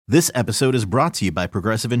This episode is brought to you by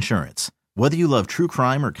Progressive Insurance. Whether you love true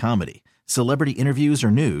crime or comedy, celebrity interviews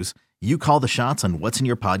or news, you call the shots on what's in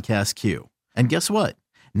your podcast queue. And guess what?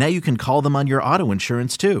 Now you can call them on your auto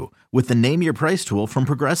insurance too with the Name Your Price tool from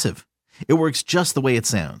Progressive. It works just the way it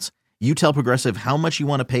sounds. You tell Progressive how much you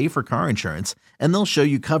want to pay for car insurance, and they'll show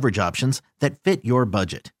you coverage options that fit your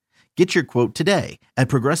budget. Get your quote today at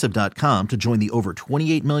Progressive.com to join the over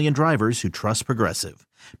 28 million drivers who trust Progressive.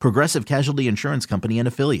 Progressive Casualty Insurance Company and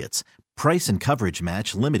Affiliates. Price and coverage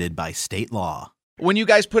match limited by state law. When you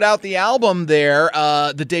guys put out the album there,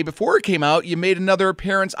 the day before it came out, you made another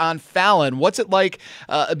appearance on Fallon. What's it like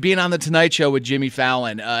being on The Tonight Show with Jimmy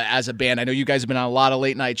Fallon as a band? I know you guys have been on a lot of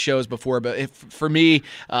late night shows before, but for me,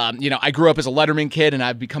 I grew up as a Letterman kid, and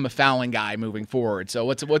I've become a Fallon guy moving forward. So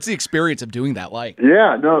what's the experience of doing that like?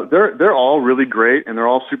 Yeah, no, they're all really great, and they're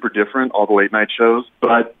all super different, all the late night shows.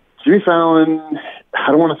 But Jimmy Fallon,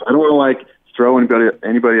 I don't want to like throw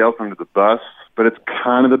anybody else under the bus, but it's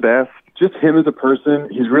kind of the best. Just him as a person,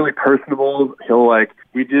 he's really personable.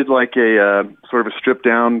 We did a sort of a stripped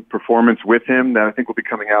down performance with him that I think will be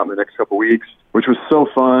coming out in the next couple weeks, which was so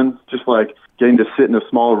fun. Just like getting to sit in a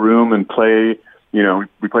small room and play,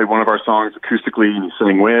 we played one of our songs acoustically and he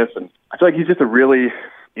sang with, and I feel like he's just a really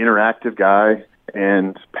interactive guy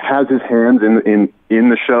and has his hands in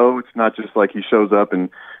the show. It's not just like he shows up and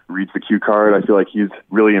reads the cue card. I feel like he's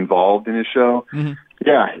really involved in his show. Mm-hmm.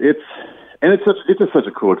 Yeah, it's just such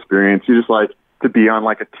a cool experience. You just like to be on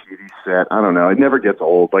like a TV set. I don't know. It never gets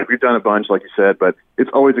old. Like we've done a bunch, like you said, but it's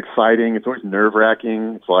always exciting. It's always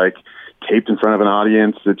nerve-wracking. It's like taped in front of an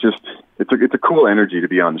audience. It's a cool energy to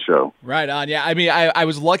be on the show. Right on. Yeah. I mean, I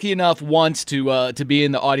was lucky enough once to be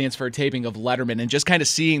in the audience for a taping of Letterman, and just kind of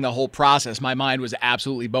seeing the whole process, my mind was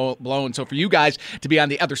absolutely blown. So for you guys to be on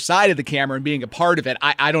the other side of the camera and being a part of it,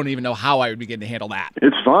 I don't even know how I would begin to handle that.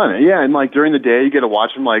 It's fun. Yeah. And like during the day, you get to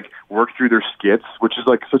watch them like work through their skits, which is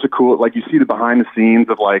like such a cool, like you see the behind the scenes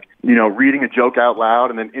of like, reading a joke out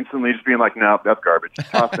loud and then instantly just being like, no, that's garbage.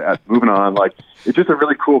 Toss that. Moving on. Like it's just a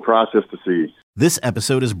really cool process to see. This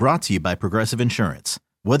episode is brought to you by Progressive Insurance.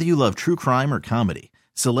 Whether you love true crime or comedy,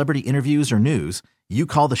 celebrity interviews or news, you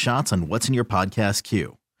call the shots on what's in your podcast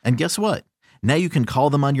queue. And guess what? Now you can call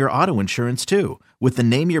them on your auto insurance too with the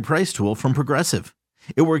Name Your Price tool from Progressive.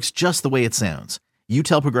 It works just the way it sounds. You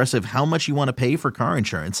tell Progressive how much you want to pay for car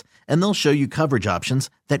insurance, and they'll show you coverage options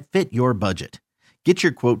that fit your budget. Get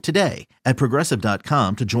your quote today at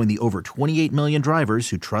Progressive.com to join the over 28 million drivers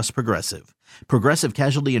who trust Progressive. Progressive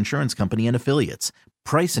Casualty Insurance Company and Affiliates.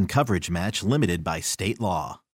 Price and coverage match limited by state law.